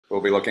We'll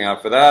be looking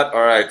out for that.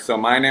 All right, so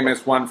my name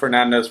is Juan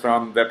Fernandez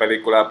from De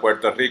Película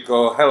Puerto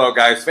Rico. Hello,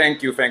 guys.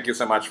 Thank you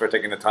so much for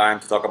taking the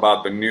time to talk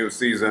about the new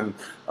season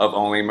of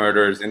Only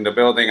Murders in the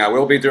Building. I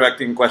will be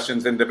directing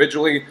questions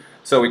individually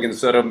so we can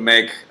sort of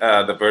make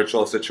the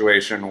virtual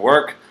situation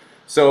work.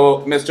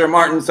 So, Mr.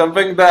 Martin,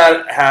 something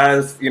that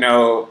has,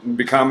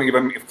 become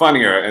even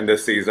funnier in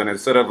this season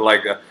is sort of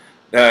like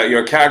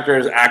your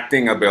character's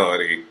acting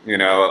ability.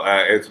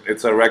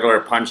 It's a regular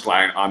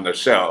punchline on the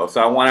show.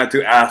 So I wanted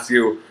to ask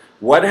you,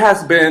 what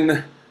has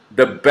been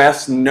the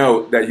best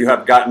note that you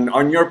have gotten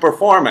on your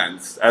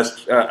performance as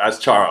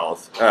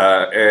Charles,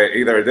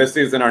 either this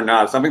season or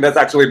not? Something that's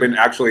actually been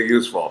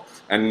useful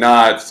and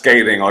not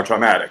scathing or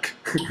traumatic.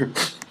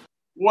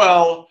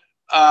 Well,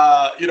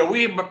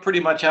 we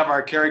pretty much have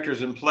our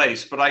characters in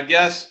place, but I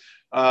guess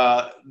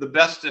the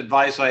best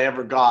advice I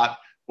ever got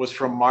was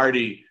from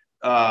Marty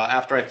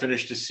after I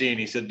finished a scene.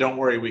 He said, "Don't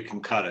worry, we can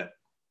cut it."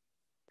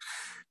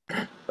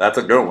 That's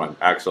a good one,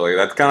 actually.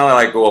 That's kind of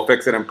like we'll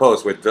fix it in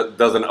post, which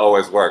doesn't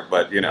always work,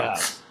 but Yeah.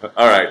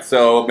 All right,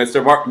 so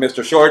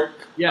Mr. Short,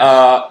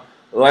 yes.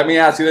 Let me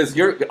ask you this: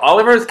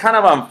 Oliver is kind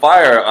of on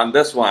fire on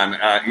this one,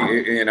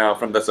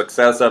 from the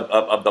success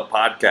of the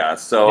podcast.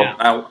 So,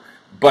 yeah.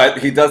 But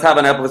he does have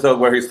an episode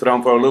where he's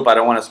thrown for a loop. I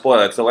don't want to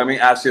spoil it, so let me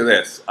ask you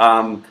this: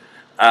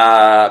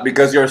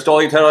 because you're a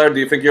storyteller,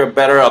 do you think you're a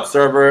better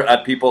observer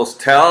at people's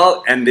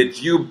tell? And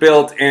did you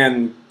build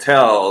in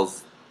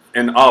tells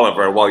in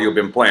Oliver while you've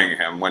been playing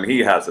him when he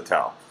has a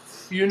tell?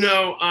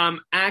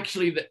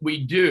 Actually, that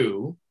we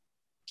do,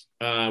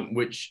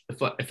 which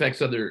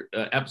affects other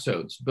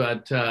episodes,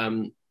 but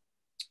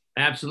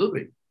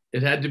absolutely,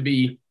 it had to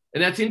be,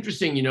 and that's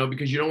interesting,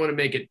 because you don't want to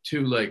make it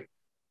too like,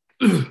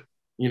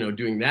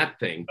 doing that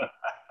thing.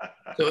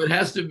 So it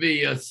has to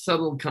be a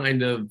subtle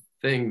kind of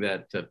thing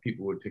that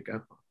people would pick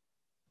up on.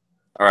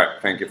 All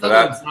right, thank you for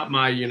that. It's not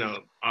my,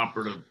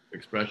 operative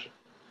expression.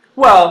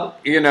 Well,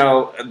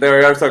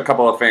 there are a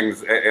couple of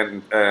things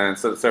in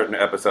certain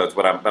episodes,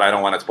 but I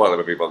don't want to spoil it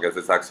for people because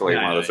it's actually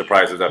one of the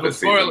surprises of this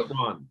season.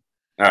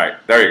 All right,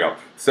 there you go.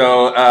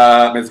 So,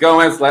 Ms.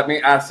 Gomez, let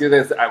me ask you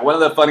this. One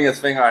of the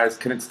funniest things, I just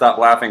couldn't stop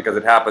laughing because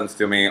it happens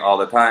to me all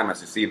the time, as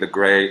you see the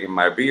gray in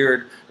my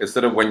beard, is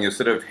sort of when you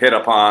sort of hit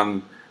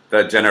upon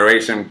the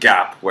generation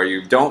gap, where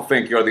you don't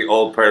think you're the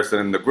old person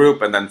in the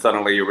group, and then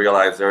suddenly you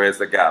realize there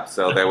is a gap.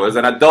 So there was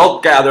an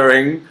adult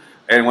gathering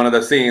in one of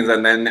the scenes,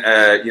 and then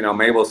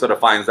Mabel sort of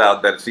finds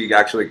out that she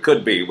actually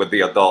could be with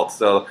the adults.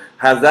 So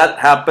has that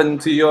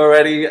happened to you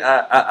already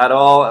at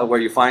all, where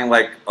you find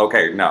like,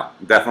 okay, no,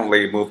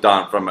 definitely moved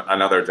on from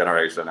another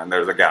generation, and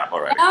there's a gap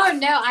already? Oh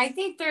no, I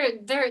think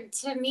there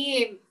to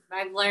me,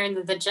 I've learned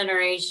that the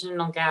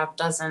generational gap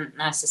doesn't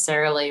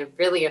necessarily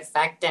really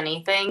affect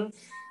anything.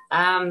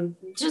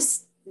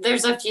 Just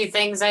there's a few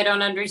things I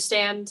don't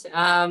understand,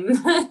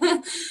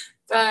 but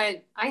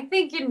I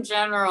think in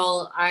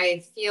general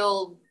I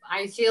feel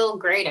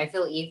great. I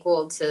feel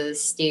equal to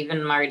Steve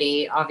and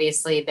Marty.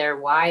 Obviously, they're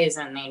wise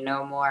and they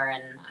know more,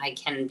 and I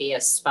can be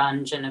a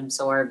sponge and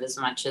absorb as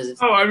much as.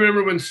 Oh, I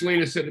remember when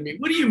Selena said to me,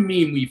 "What do you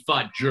mean we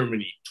fought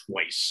Germany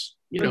twice?"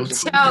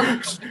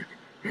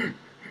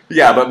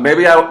 Yeah, but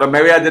maybe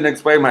I didn't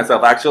explain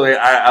myself. Actually,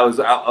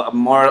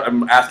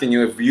 I'm asking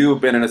you if you've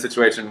been in a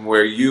situation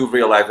where you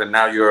realize that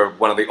now you're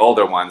one of the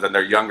older ones and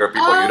they're younger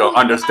people. You don't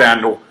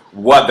understand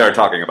what they're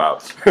talking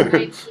about.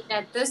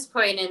 At this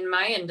point in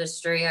my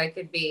industry, I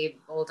could be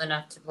old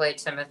enough to play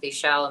Timothy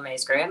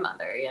Chalamet's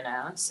grandmother,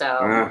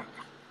 so.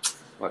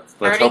 Let's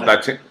hope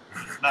that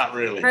not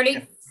really.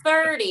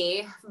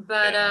 30,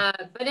 but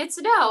it's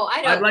no.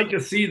 I don't. I'd like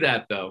to see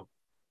that though.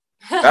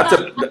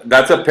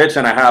 That's a pitch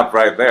and a half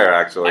right there.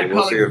 Actually, I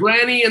call it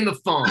Granny and the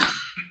Fawn.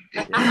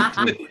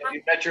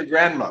 You met your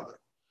grandmother.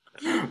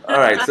 All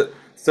right.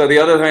 So the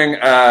other thing,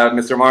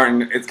 Mr.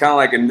 Martin, it's kind of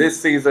like in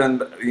this season,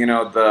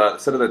 the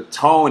sort of the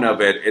tone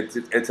of it,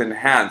 it's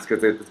enhanced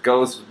because it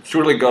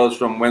truly goes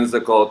from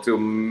whimsical to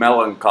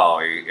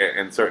melancholy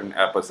in certain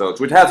episodes,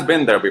 which has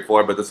been there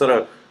before, but the sort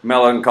of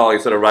melancholy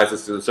sort of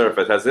rises to the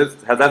surface. Has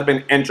that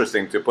been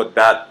interesting to put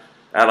that?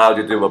 Allowed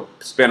you to do a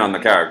spin on the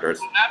characters?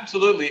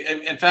 Absolutely.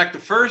 In fact, the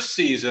first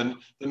season,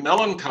 the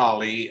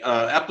melancholy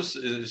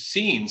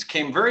scenes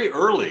came very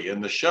early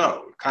in the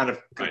show, kind of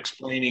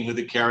explaining who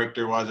the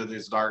character was. It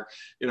is dark,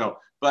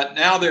 But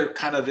now they're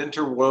kind of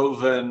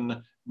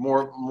interwoven,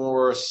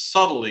 more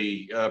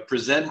subtly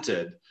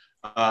presented.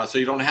 So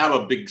you don't have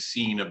a big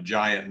scene of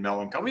giant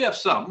melancholy. We have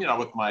some,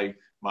 with my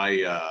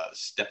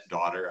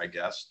stepdaughter, I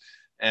guess,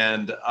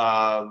 and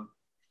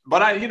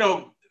but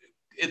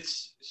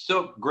it's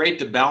so great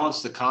to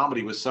balance the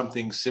comedy with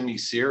something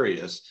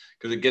semi-serious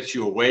because it gets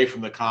you away from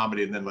the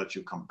comedy and then lets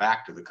you come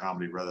back to the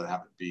comedy rather than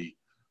have it be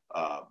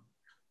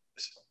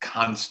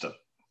constant.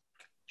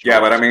 Yeah,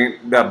 but I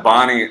mean the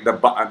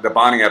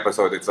Bonnie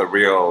episode. It's a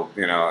real,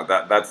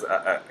 that's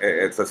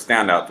it's a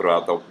standout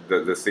throughout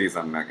the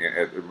season.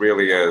 It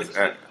really is.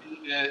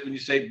 When you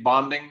say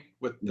bonding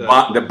with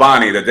the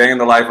Bonnie, the day in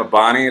the life of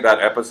Bonnie, that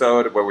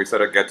episode where we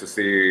sort of get to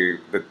see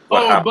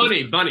what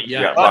happens. Bunny,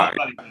 yeah,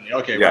 Bunny.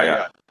 Okay,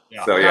 yeah.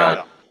 So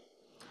yeah.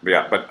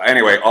 Yeah, but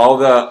anyway, all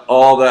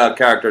the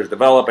characters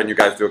develop, and you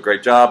guys do a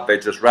great job. They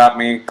just wrapped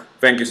me.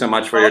 Thank you so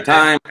much for your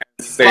time.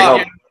 Stay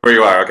healthy where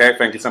you are. Okay,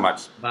 thank you so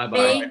much. Bye bye.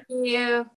 Thank you.